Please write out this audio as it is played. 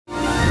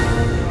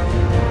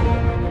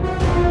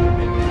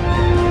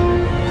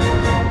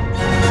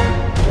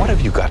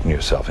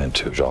yourself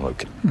into,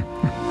 Jean-Luc.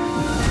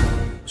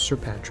 Sir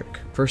Patrick,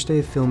 first day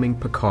of filming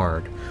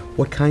Picard,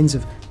 what kinds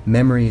of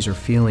memories or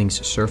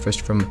feelings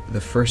surfaced from the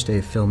first day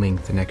of filming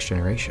The Next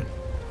Generation?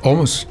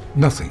 Almost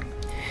nothing.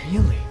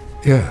 Really?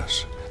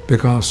 Yes,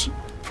 because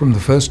from the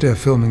first day of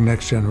filming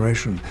Next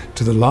Generation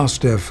to the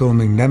last day of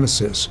filming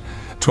Nemesis,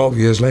 12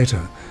 years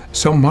later,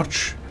 so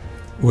much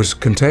was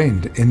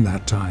contained in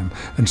that time,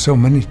 and so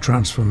many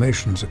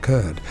transformations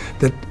occurred,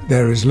 that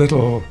there is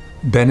little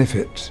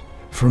benefit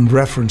from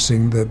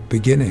referencing the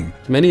beginning.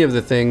 Many of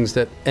the things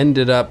that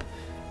ended up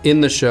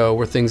in the show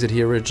were things that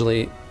he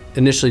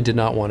initially did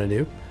not want to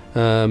do.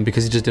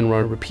 Because he just didn't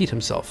want to repeat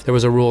himself. There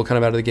was a rule kind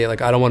of out of the gate,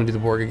 like, I don't want to do the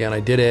Borg again,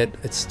 I did it,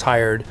 it's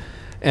tired.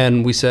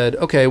 And we said,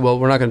 okay, well,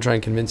 we're not going to try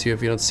and convince you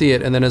if you don't see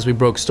it. And then as we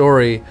broke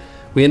story,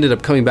 we ended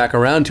up coming back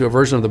around to a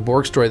version of the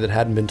Borg story that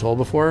hadn't been told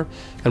before.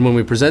 And when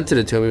we presented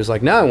it to him, he was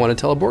like, now I want to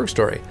tell a Borg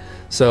story.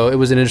 So it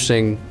was an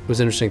interesting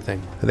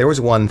thing. There was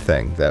one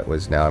thing that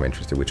was, now I'm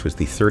interested, which was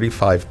the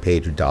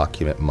 35-page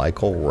document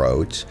Michael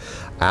wrote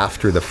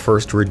after the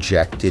first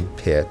rejected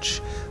pitch,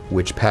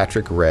 which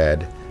Patrick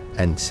read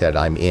and said,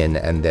 I'm in,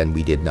 and then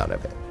we did none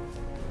of it.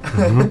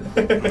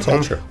 It's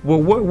all true.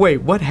 Well, wait,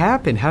 what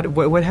happened?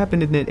 What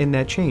happened in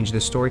that change?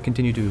 The story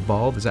continued to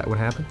evolve? Is that what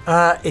happened?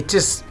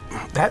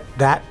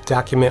 That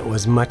document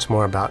was much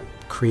more about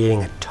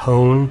creating a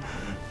tone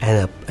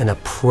and an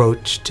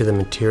approach to the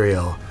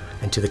material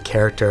and to the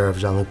character of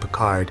Jean-Luc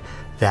Picard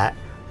that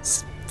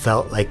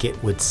felt like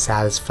it would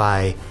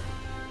satisfy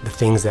the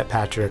things that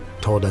Patrick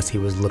told us he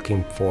was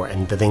looking for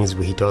and the things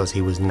he told us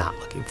he was not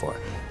looking for.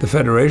 The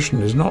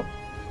Federation is not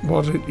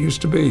what it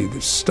used to be. The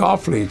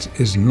Starfleet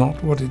is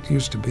not what it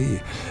used to be.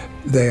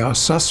 They are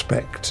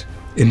suspect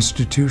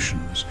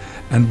institutions,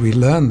 and we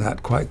learn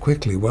that quite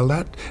quickly. Well,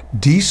 that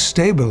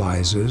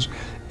destabilizes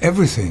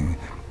everything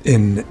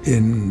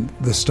in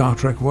the Star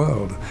Trek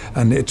world,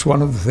 and it's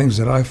one of the things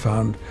that I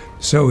found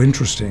so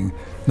interesting,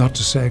 not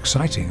to say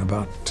exciting,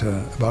 about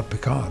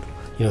Picard.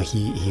 You know,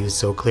 he was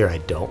so clear, I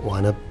don't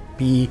want to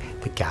be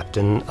the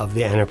captain of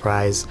the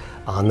Enterprise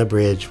on the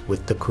bridge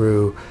with the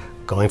crew,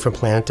 going from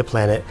planet to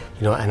planet,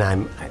 you know, and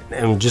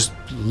I'm just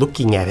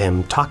looking at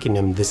him, talking to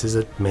him. This is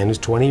a man who's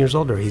 20 years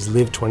older. He's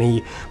lived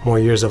 20 more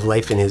years of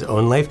life in his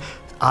own life.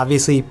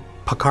 Obviously,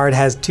 Picard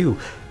has too.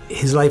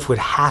 His life would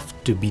have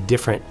to be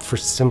different for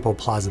simple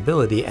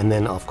plausibility, and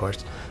then, of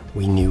course,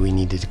 we knew we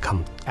needed to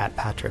come at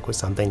Patrick with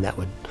something that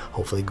would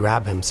hopefully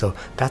grab him. So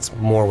that's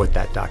more what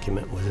that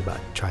document was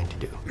about trying to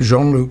do.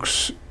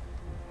 Jean-Luc's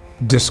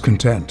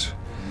Discontent,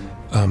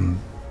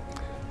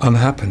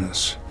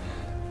 unhappiness,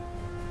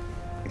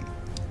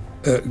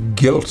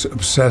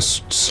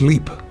 guilt-obsessed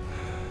sleep.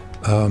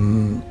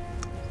 None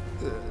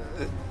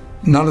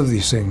of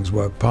these things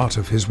were part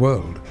of his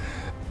world,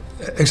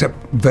 except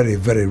very,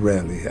 very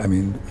rarely. I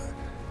mean,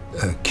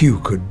 Q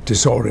could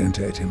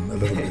disorientate him a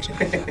little bit.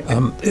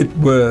 It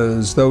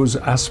was those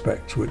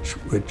aspects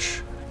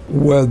which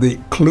were the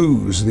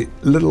clues, the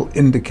little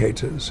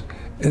indicators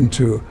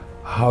into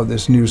how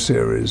this new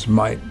series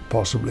might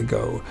possibly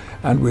go.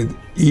 And with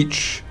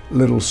each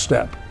little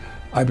step,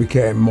 I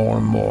became more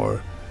and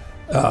more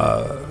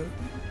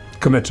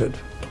committed,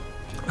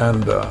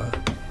 and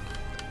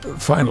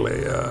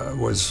finally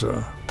was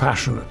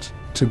passionate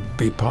to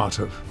be part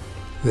of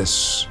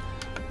this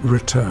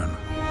return.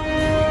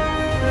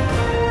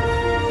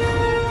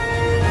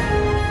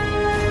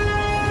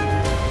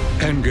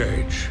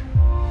 Engage.